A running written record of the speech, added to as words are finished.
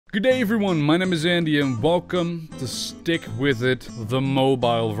Good day everyone, my name is Andy and welcome to Stick With It, the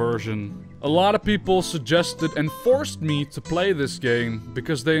mobile version. A lot of people suggested and forced me to play this game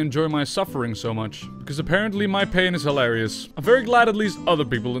because they enjoy my suffering so much. Because apparently my pain is hilarious. I'm very glad at least other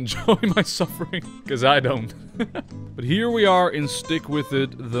people enjoy my suffering, because I don't. But here we are in Stick With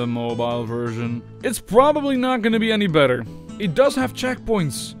It, the mobile version. It's probably not gonna be any better. It does have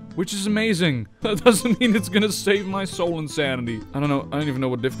checkpoints, which is amazing. That doesn't mean it's gonna save my soul and sanity. I don't know, I don't even know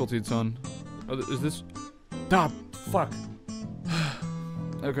what difficulty it's on. Oh, is this? Ah, fuck.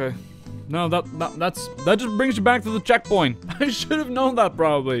 Okay. No, that just brings you back to the checkpoint. I should have known that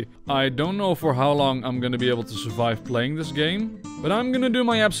probably. I don't know for how long I'm gonna be able to survive playing this game, but I'm gonna do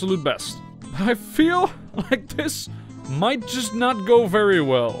my absolute best. I feel like this might just not go very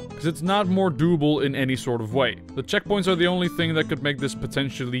well, because it's not more doable in any sort of way. The checkpoints are the only thing that could make this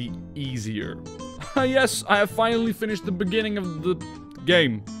potentially easier. Yes, I have finally finished the beginning of the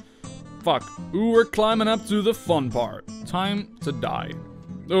game. Fuck. Ooh, we're climbing up to the fun part. Time to die.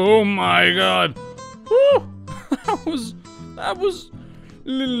 Oh my god. Woo! That was a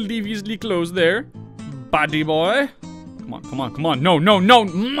little deviously close there. Buddy boy. Come on. No,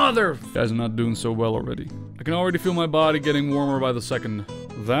 mother! You guys are not doing so well already. I can already feel my body getting warmer by the second.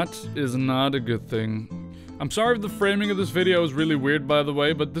 That is not a good thing. I'm sorry if the framing of this video is really weird, by the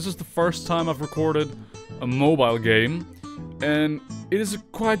way, but this is the first time I've recorded a mobile game. And it is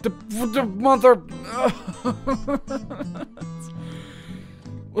quite the mother...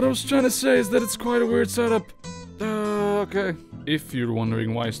 What I was trying to say is that it's quite a weird setup. Okay. If you're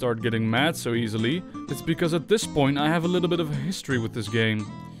wondering why I start getting mad so easily, it's because at this point I have a little bit of a history with this game.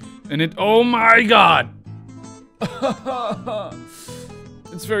 And it... Oh my god!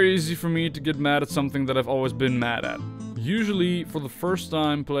 It's very easy for me to get mad at something that I've always been mad at. Usually, for the first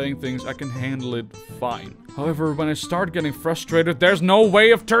time playing things, I can handle it fine. However, when I start getting frustrated, there's no way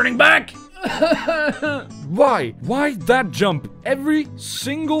of turning back! Why? Why that jump? Every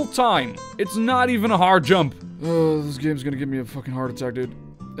single time. It's not even a hard jump. Oh, this game's gonna give me a fucking heart attack, dude.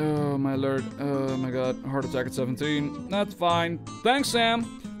 Oh, my lord. Oh, my god. Heart attack at 17. That's fine. Thanks, Sam.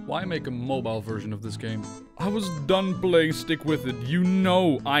 Why make a mobile version of this game? I was done playing Stick With It. You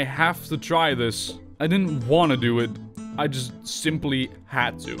know I have to try this. I didn't want to do it. I just simply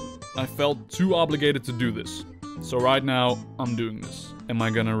had to. I felt too obligated to do this. So right now, I'm doing this. Am I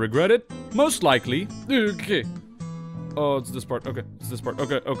gonna regret it? Most likely. Okay. Oh, it's this part. Okay, it's this part.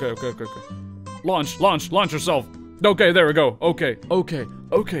 Okay. Launch yourself. Okay, there we go. Okay.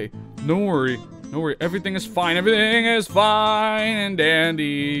 Don't worry. Everything is fine. Everything is fine and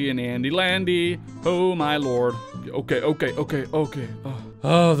dandy and Andy-landy. Oh, my lord. Okay.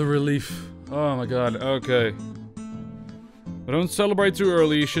 Oh, the relief. Oh, my god. Okay. But don't celebrate too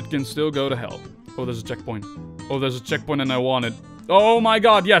early. Shit can still go to hell. Oh, there's a checkpoint. Oh, there's a checkpoint and I want it. Oh my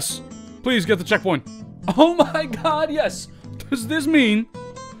god, yes! Please get the checkpoint. Oh my god, yes! Does this mean...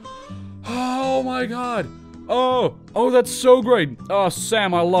 Oh my god. Oh, that's so great. Oh,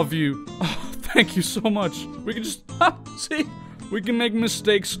 Sam, I love you. Oh, thank you so much. We can just... See? We can make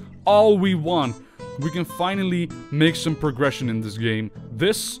mistakes all we want. We can finally make some progression in this game.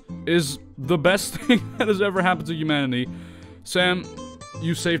 This is the best thing that has ever happened to humanity. Sam,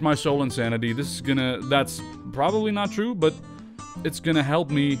 you saved my soul and sanity. This is gonna... That's probably not true, but it's gonna help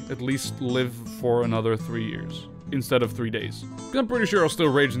me at least live for another 3 years. Instead of 3 days. I'm pretty sure I'll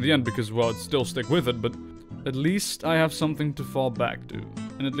still rage in the end because, well, it's still Stick With It, but at least I have something to fall back to.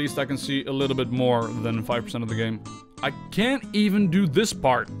 And at least I can see a little bit more than 5% of the game. I can't even do this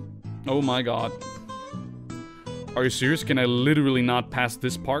part. Oh my god. Are you serious? Can I literally not pass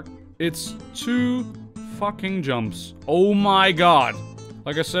this part? It's 2 fucking jumps. Oh my god.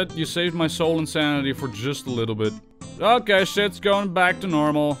 Like I said, you saved my soul and sanity for just a little bit. Okay, shit's going back to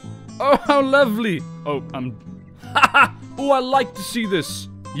normal. Oh, how lovely. Oh, I'm... Haha! Oh, I like to see this.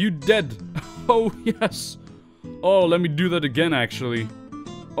 You dead. Oh, yes. Oh, let me do that again, actually.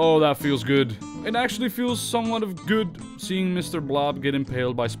 Oh, that feels good. It actually feels somewhat of good seeing Mr. Blob get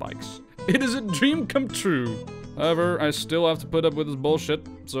impaled by spikes. It is a dream come true. However, I still have to put up with this bullshit,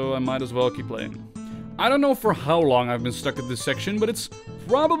 so I might as well keep playing. I don't know for how long I've been stuck at this section, but it's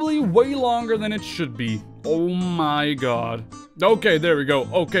probably way longer than it should be. Oh my god. Okay, there we go.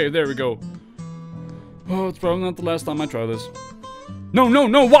 Oh, it's probably not the last time I try this. No,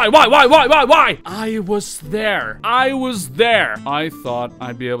 why? I was there. I thought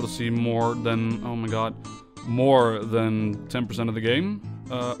I'd be able to see more than, oh my god, more than 10% of the game.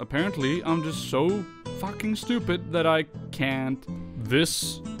 Apparently, I'm just so fucking stupid that I can't.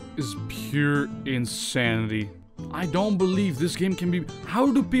 This is pure insanity. I don't believe this game can be...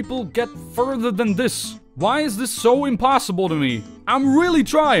 How do people get further than this? Why is this so impossible to me? I'm really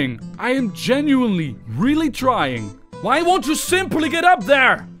trying. I am genuinely, really trying. Why won't you simply get up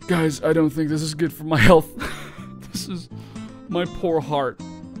there? Guys, I don't think this is good for my health. This is my poor heart.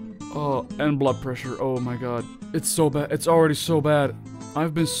 Oh, and blood pressure. Oh my god. It's so bad. It's already so bad.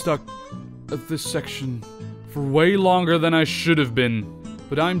 I've been stuck at this section for way longer than I should have been.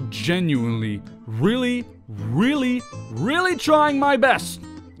 But I'm genuinely, really trying my best.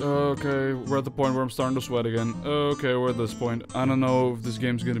 Okay, we're at the point where I'm starting to sweat again. Okay, we're at this point. I don't know if this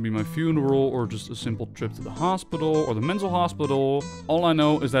game's gonna be my funeral or just a simple trip to the hospital or the mental hospital. All I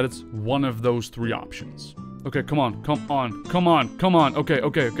know is that it's one of those three options. Okay, come on, come on, come on, come on. Okay,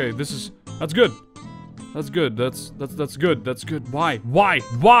 okay, okay. That's good. That's good. That's good. That's good. Why? Why?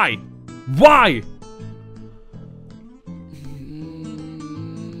 Why? Why?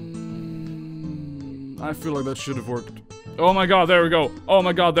 I feel like that should have worked. Oh my god, there we go. Oh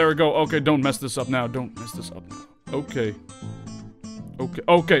my god, there we go. Okay, don't mess this up now. Don't mess this up now. Okay. Okay,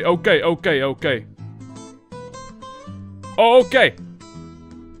 okay, okay, okay, okay. Okay.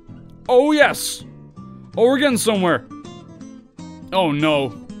 Oh yes. Oh, we're getting somewhere. Oh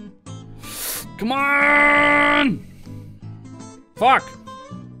no. Come on! Fuck!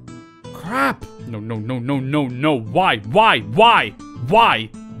 Crap! No, no, no, no, no, no. Why? Why? Why? Why?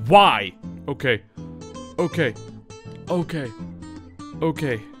 Why? Okay. Okay. Okay.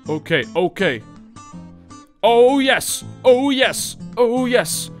 Okay. Okay. Okay. Oh yes! Oh yes! Oh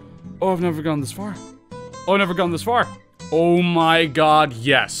yes! Oh, I've never gone this far. Oh, I've never gone this far. Oh my god,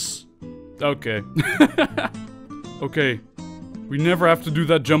 yes. Okay. Okay. We never have to do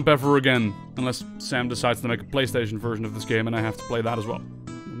that jump ever again. Unless Sam decides to make a PlayStation version of this game and I have to play that as well.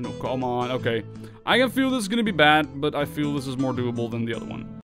 No, come on. Okay. I can feel this is gonna be bad, but I feel this is more doable than the other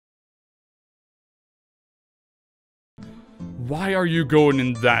one. Why are you going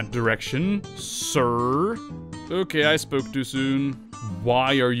in that direction, sir? Okay, I spoke too soon.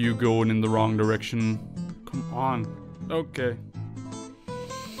 Why are you going in the wrong direction? Come on. Okay.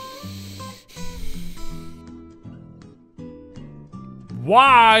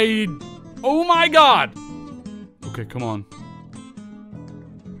 Why? Oh my god! Okay, come on.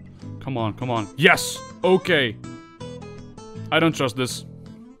 Come on, come on. Yes! Okay. I don't trust this.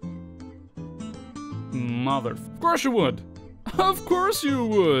 Mother... Of course you would! Of course you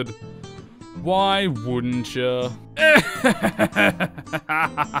would! Why wouldn't ya?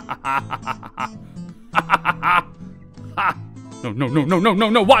 No, no, no, no, no, no,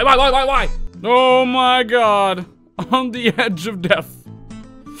 no! Why? Oh my god! On the edge of death.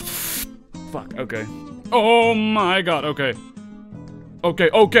 Fuck, okay. Oh my god, okay. Okay,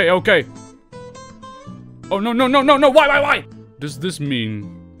 okay, okay. Oh, no, no, no, no, no, why? Does this mean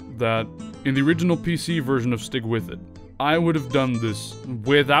that in the original PC version of Stick With It, I would have done this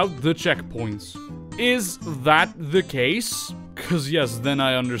without the checkpoints? Is that the case? Cause yes, then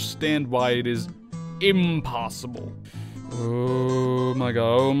I understand why it is impossible. Oh my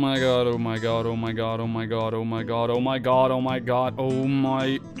god, oh my god, oh my god, oh my god, oh my god, oh my god, oh my god, oh my god, oh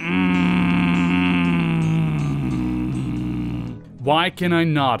my... Why can I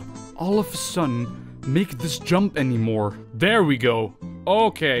not, all of a sudden, make this jump anymore? There we go.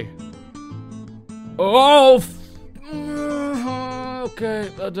 Okay. Oh,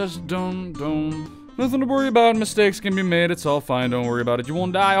 okay, just don't. Nothing to worry about, mistakes can be made, it's all fine, don't worry about it, you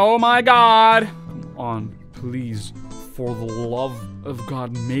won't die. Oh my god! Come on, please, for the love of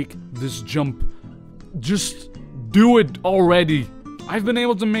God, make this jump. Just do it already. I've been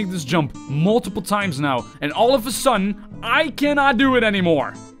able to make this jump multiple times now, and all of a sudden, I cannot do it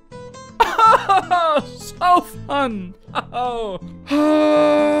anymore. So fun.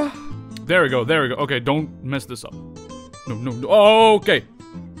 There we go. Okay, don't mess this up. No. Oh, okay.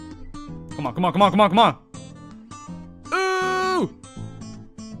 Come on. Ooh!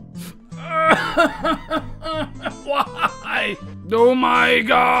 Why? Oh my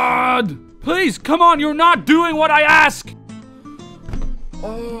god! Please, come on, you're not doing what I ask!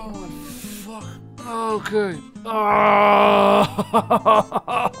 Oh, fuck. Okay. I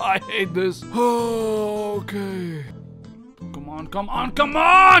hate this. Okay. Come on!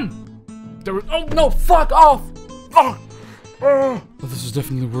 There was, oh no, fuck off! Fuck! Oh, this is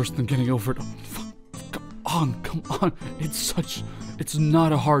definitely worse than getting over it. Oh, fuck. Come on. It's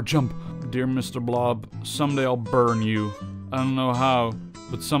not a hard jump. Dear Mr. Blob, someday I'll burn you. I don't know how,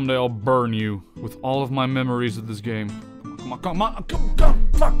 but someday I'll burn you with all of my memories of this game. Come on,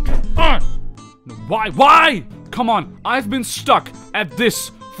 fuck on! No, why? Come on, I've been stuck at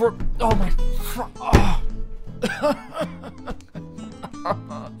this for, oh my, oh.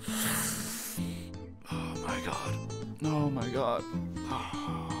 Oh my god. Oh my god.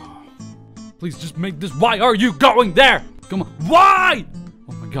 Please just make this. Why are you going there? Come on. Why?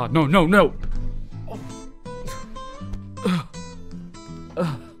 Oh my god. No, no, no.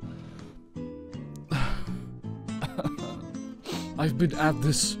 I've been at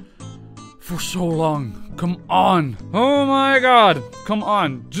this for so long. Come on. Oh my god. Come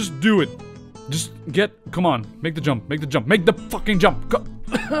on. Just do it. Just get. Come on. Make the jump. Make the jump. Make the fucking jump. Go.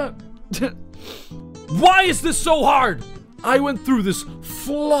 Why is this so hard? I went through this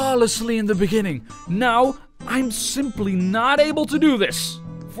flawlessly in the beginning. Now, I'm simply not able to do this.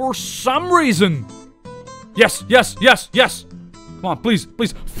 For some reason. Yes, yes, yes, yes. Come on, please,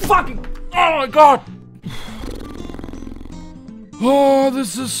 please. Fucking. Oh my god. Oh,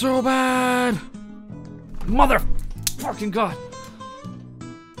 this is so bad. Mother fucking god.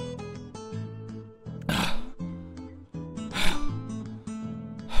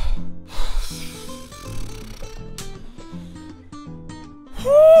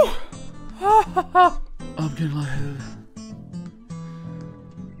 I'm getting lightheaded.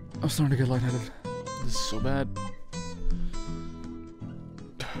 I'm starting to get lightheaded. This is so bad.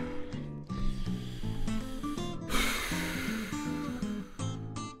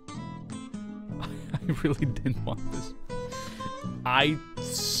 I really didn't want this. I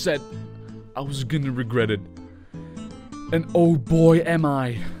said I was gonna regret it. And oh boy am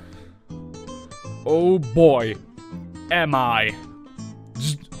I. Oh boy am I.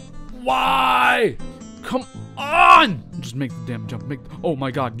 Just why? Come on! Just make the damn jump. Oh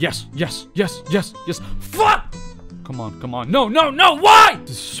my god. Yes, yes, yes, yes, yes. Fuck! Come on, come on. No, no, no, why?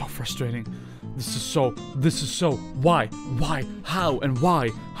 This is so frustrating. This is so, why, how, and why,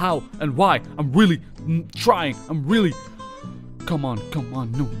 how, and why. I'm really trying, come on,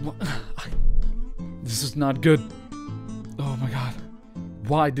 no, this is not good. Oh my god.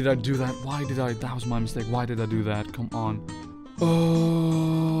 Why did I do that? That was my mistake. Why did I do that? Come on.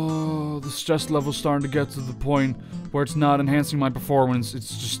 Oh, the stress level's starting to get to the point where it's not enhancing my performance.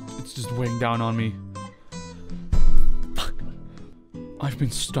 It's just weighing down on me. Fuck. I've been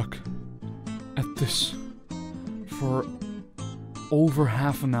stuck at this for over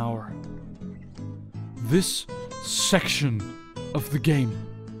half an hour. This section of the game.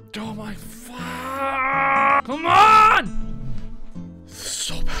 Oh my fuck! Come on! This is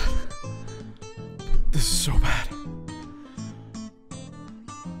so bad. This is so bad.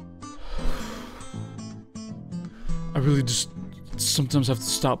 I really just sometimes have to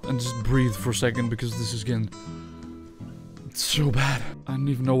stop and just breathe for a second because this is getting so bad. I don't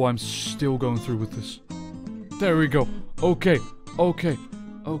even know why I'm still going through with this. There we go. Okay. Okay.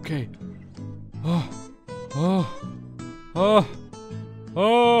 Okay. Oh. Oh. Oh.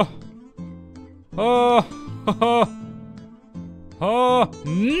 Oh. Oh. Oh.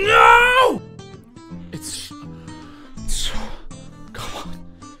 No! It's so. Come on.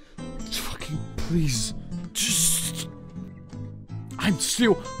 Fucking please. Just. I'm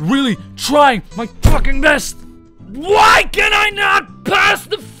still really trying my fucking best. Why can I not pass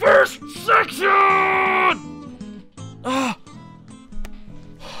the first section? Ah.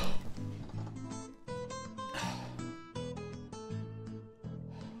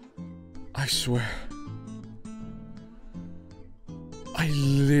 I swear. I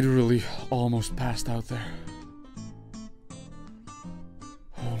literally almost passed out there.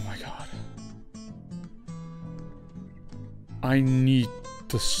 Oh my god. I need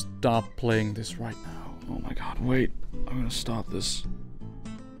to stop playing this right now. Oh my god, wait. I'm gonna stop this.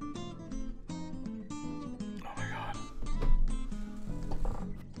 Oh my god.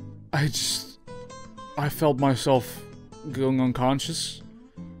 I felt myself going unconscious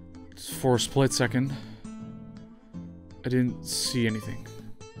for a split second. I didn't see anything.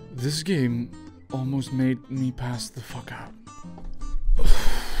 This game almost made me pass the fuck out.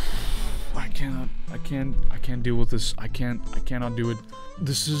 I can't deal with this. I cannot do it.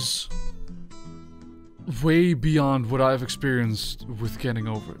 This is way beyond what I've experienced with Getting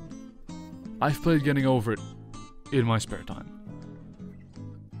Over It. I've played Getting Over It in my spare time.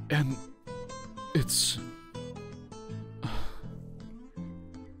 And it's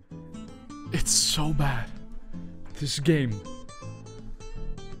so bad. This game.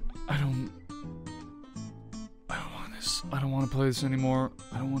 I don't want this. I don't want to play this anymore.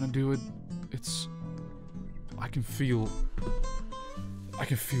 I don't want to do it. I can feel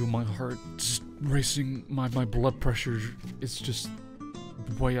my heart just racing, my blood pressure is just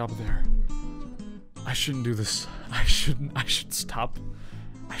way up there. I shouldn't do this. I should stop.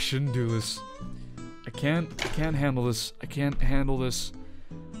 I shouldn't do this. I can't handle this. I can't handle this.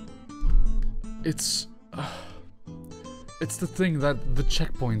 It's the thing that the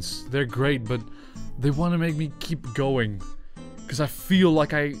checkpoints, they're great, but They want to make me keep going. Because I feel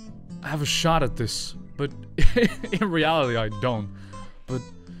like I have a shot at this. But in reality, I don't. But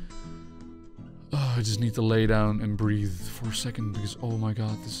I just need to lay down and breathe for a second. Because, oh my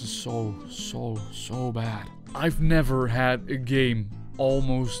god, this is so bad. I've never had a game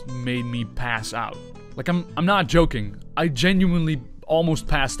almost made me pass out. Like, I'm not joking. I genuinely almost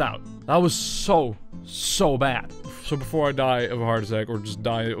passed out. That was so bad. So before I die of a heart attack or just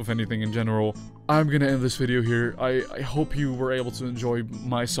die of anything in general, I'm gonna end this video here. I hope you were able to enjoy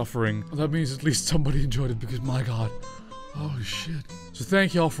my suffering. That means at least somebody enjoyed it because my god. Holy shit. So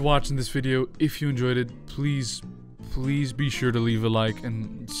thank y'all for watching this video. If you enjoyed it, please be sure to leave a like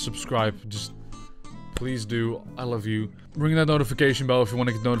and subscribe. Just please do. I love you. Ring that notification bell if you want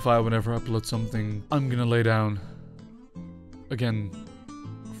to get notified whenever I upload something. I'm gonna lay down again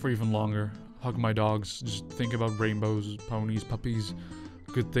for even longer. Hug my dogs. Just think about rainbows, ponies, puppies,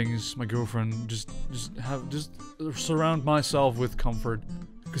 good things, my girlfriend. Just surround myself with comfort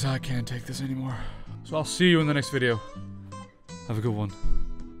because I can't take this anymore. So I'll see you in the next video. Have a good one.